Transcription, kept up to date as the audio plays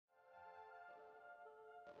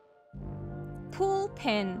Pull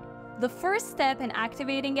pin. The first step in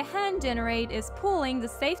activating a hand generate is pulling the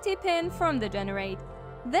safety pin from the generate.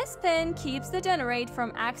 This pin keeps the generate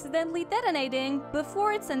from accidentally detonating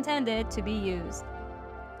before it's intended to be used.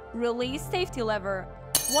 Release safety lever.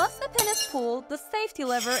 Once the pin is pulled, the safety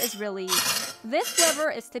lever is released. This lever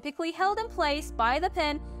is typically held in place by the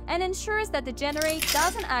pin and ensures that the generate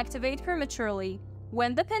doesn't activate prematurely.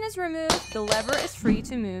 When the pin is removed, the lever is free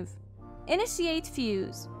to move. Initiate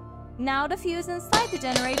fuse. Now the fuse inside the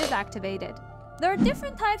generate is activated. There are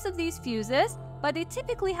different types of these fuses, but they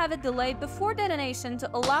typically have a delay before detonation to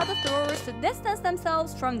allow the throwers to distance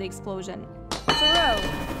themselves from the explosion. Throw.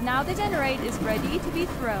 Now the generate is ready to be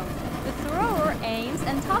thrown. The thrower aims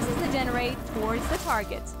and tosses the generate towards the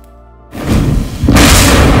target.